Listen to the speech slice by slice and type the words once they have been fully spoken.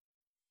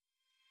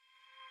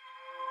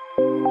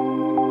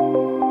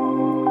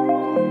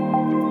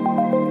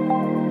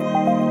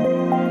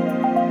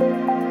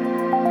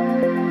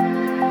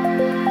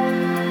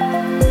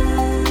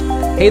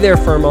Hey there,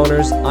 firm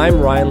owners. I'm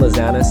Ryan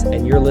Lazanis,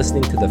 and you're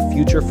listening to the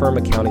Future Firm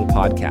Accounting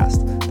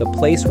Podcast, the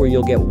place where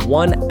you'll get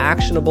one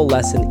actionable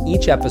lesson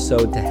each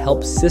episode to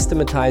help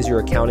systematize your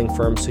accounting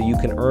firm so you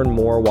can earn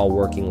more while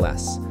working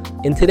less.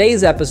 In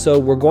today's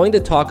episode, we're going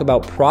to talk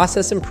about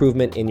process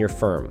improvement in your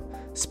firm.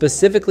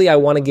 Specifically, I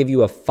want to give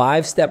you a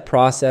 5-step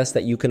process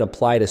that you can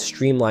apply to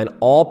streamline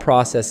all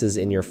processes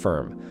in your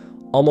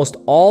firm. Almost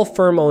all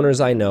firm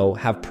owners I know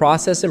have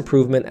process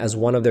improvement as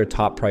one of their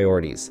top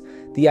priorities.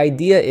 The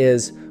idea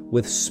is,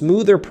 with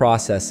smoother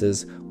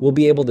processes, we'll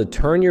be able to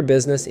turn your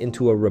business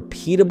into a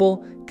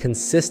repeatable,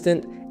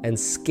 consistent, and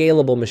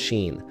scalable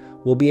machine.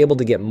 We'll be able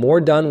to get more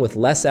done with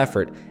less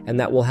effort, and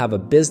that we'll have a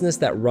business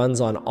that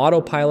runs on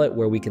autopilot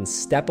where we can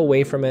step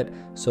away from it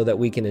so that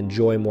we can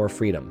enjoy more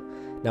freedom.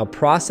 Now,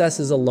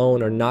 processes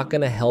alone are not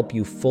going to help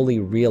you fully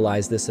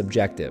realize this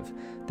objective.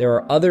 There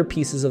are other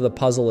pieces of the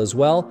puzzle as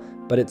well,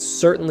 but it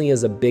certainly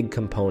is a big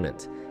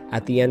component.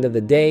 At the end of the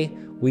day,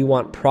 we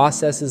want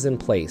processes in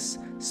place,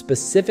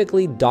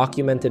 specifically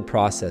documented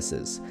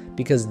processes,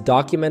 because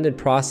documented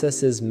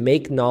processes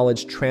make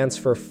knowledge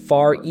transfer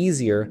far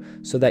easier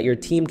so that your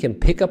team can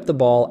pick up the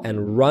ball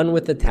and run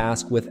with the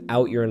task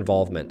without your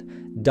involvement.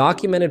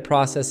 Documented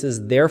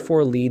processes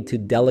therefore lead to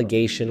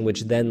delegation,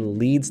 which then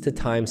leads to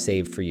time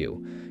saved for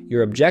you.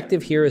 Your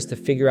objective here is to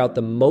figure out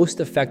the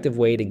most effective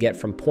way to get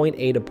from point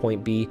A to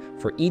point B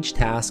for each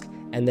task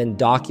and then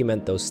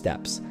document those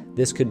steps.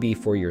 This could be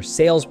for your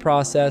sales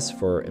process,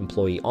 for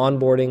employee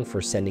onboarding,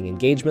 for sending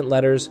engagement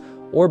letters,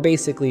 or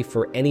basically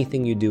for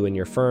anything you do in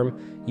your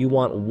firm. You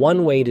want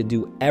one way to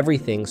do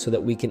everything so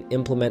that we can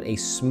implement a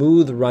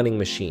smooth running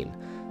machine.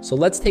 So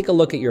let's take a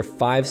look at your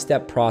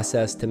 5-step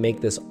process to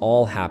make this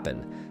all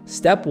happen.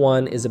 Step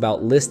 1 is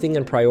about listing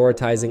and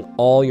prioritizing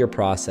all your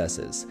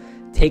processes.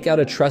 Take out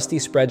a trusty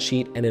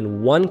spreadsheet and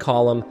in one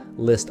column,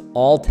 list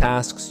all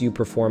tasks you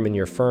perform in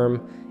your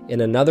firm.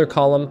 In another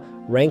column,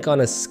 rank on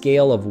a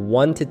scale of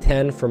 1 to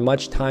 10 for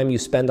much time you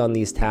spend on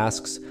these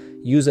tasks.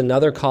 Use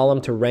another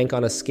column to rank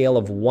on a scale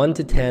of 1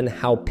 to 10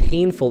 how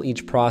painful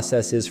each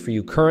process is for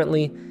you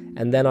currently.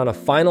 And then on a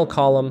final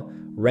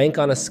column, rank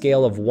on a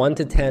scale of 1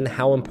 to 10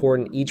 how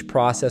important each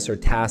process or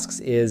tasks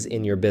is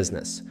in your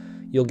business.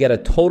 You'll get a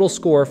total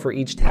score for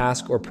each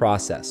task or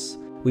process.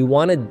 We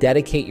want to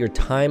dedicate your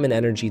time and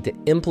energy to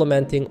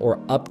implementing or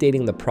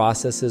updating the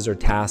processes or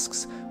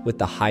tasks with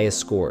the highest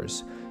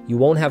scores. You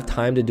won't have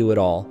time to do it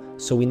all,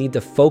 so we need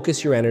to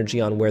focus your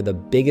energy on where the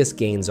biggest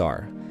gains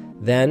are.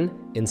 Then,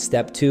 in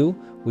step 2,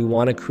 we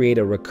want to create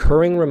a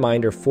recurring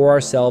reminder for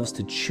ourselves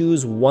to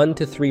choose 1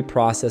 to 3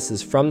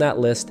 processes from that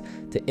list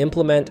to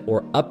implement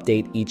or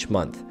update each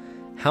month.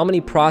 How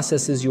many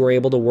processes you are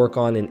able to work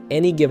on in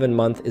any given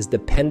month is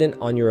dependent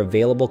on your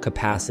available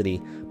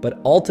capacity,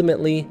 but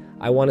ultimately,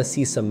 I want to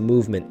see some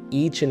movement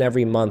each and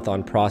every month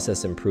on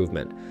process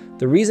improvement.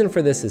 The reason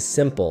for this is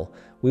simple.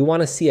 We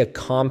want to see a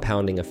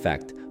compounding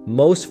effect.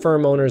 Most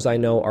firm owners I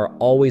know are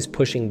always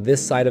pushing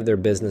this side of their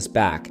business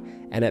back,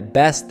 and at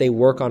best, they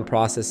work on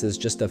processes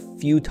just a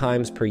few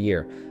times per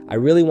year. I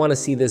really want to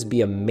see this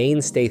be a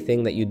mainstay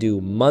thing that you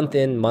do month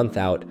in, month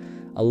out.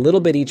 A little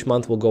bit each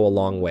month will go a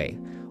long way.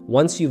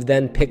 Once you've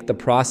then picked the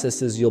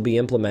processes you'll be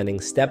implementing,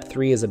 step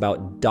 3 is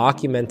about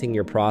documenting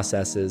your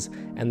processes,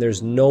 and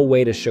there's no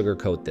way to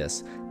sugarcoat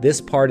this. This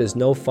part is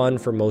no fun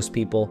for most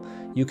people.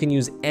 You can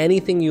use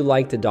anything you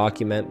like to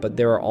document, but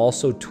there are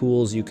also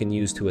tools you can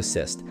use to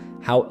assist.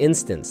 How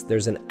instance,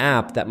 there's an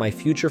app that my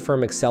Future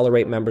Firm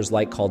Accelerate members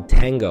like called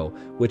Tango,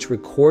 which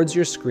records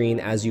your screen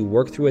as you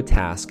work through a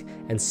task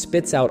and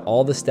spits out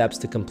all the steps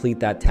to complete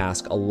that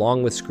task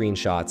along with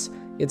screenshots.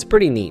 It's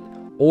pretty neat.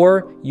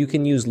 Or you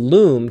can use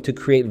Loom to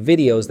create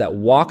videos that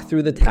walk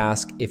through the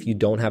task if you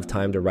don't have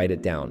time to write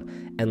it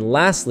down. And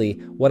lastly,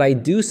 what I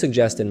do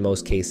suggest in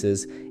most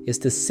cases is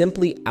to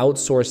simply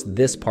outsource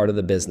this part of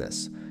the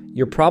business.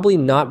 You're probably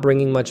not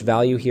bringing much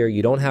value here,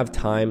 you don't have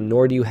time,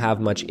 nor do you have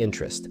much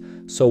interest.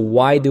 So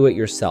why do it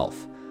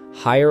yourself?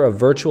 Hire a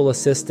virtual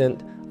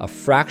assistant, a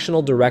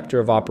fractional director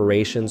of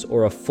operations,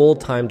 or a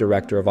full-time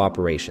director of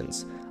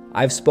operations.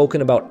 I've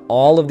spoken about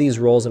all of these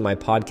roles in my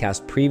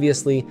podcast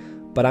previously,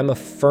 but I'm a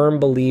firm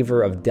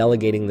believer of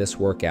delegating this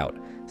work out.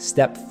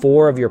 Step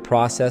 4 of your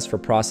process for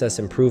process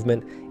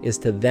improvement is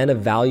to then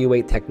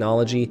evaluate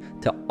technology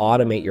to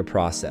automate your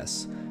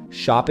process.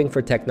 Shopping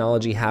for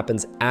technology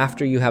happens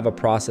after you have a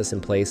process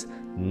in place,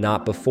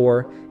 not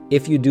before.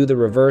 If you do the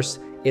reverse,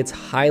 it's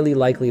highly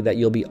likely that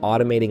you'll be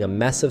automating a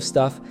mess of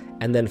stuff.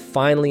 And then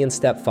finally in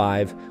step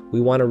 5,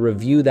 we want to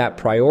review that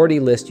priority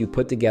list you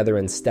put together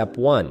in step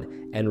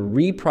 1 and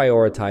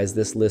reprioritize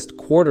this list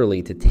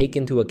quarterly to take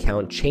into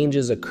account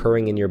changes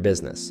occurring in your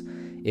business.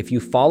 If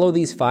you follow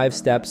these 5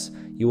 steps,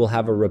 you will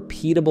have a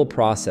repeatable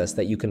process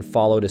that you can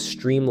follow to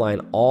streamline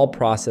all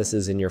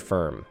processes in your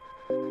firm.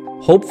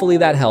 Hopefully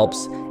that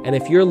helps. And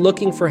if you're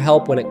looking for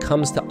help when it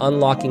comes to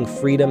unlocking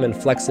freedom and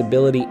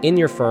flexibility in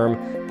your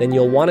firm, then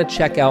you'll want to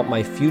check out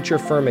my Future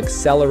Firm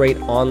Accelerate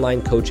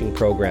online coaching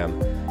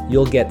program.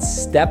 You'll get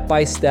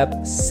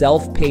step-by-step,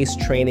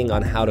 self-paced training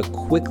on how to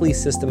quickly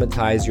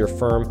systematize your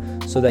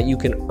firm so that you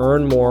can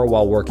earn more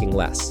while working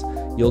less.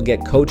 You'll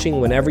get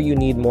coaching whenever you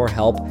need more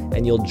help,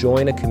 and you'll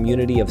join a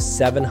community of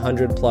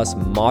 700 plus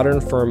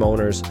modern firm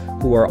owners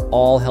who are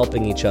all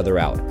helping each other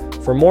out.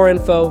 For more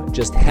info,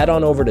 just head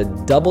on over to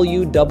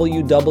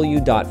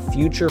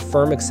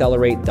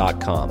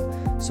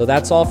www.futurefirmaccelerate.com. So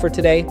that's all for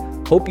today.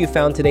 Hope you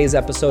found today's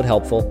episode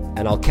helpful,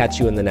 and I'll catch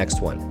you in the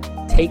next one.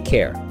 Take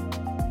care.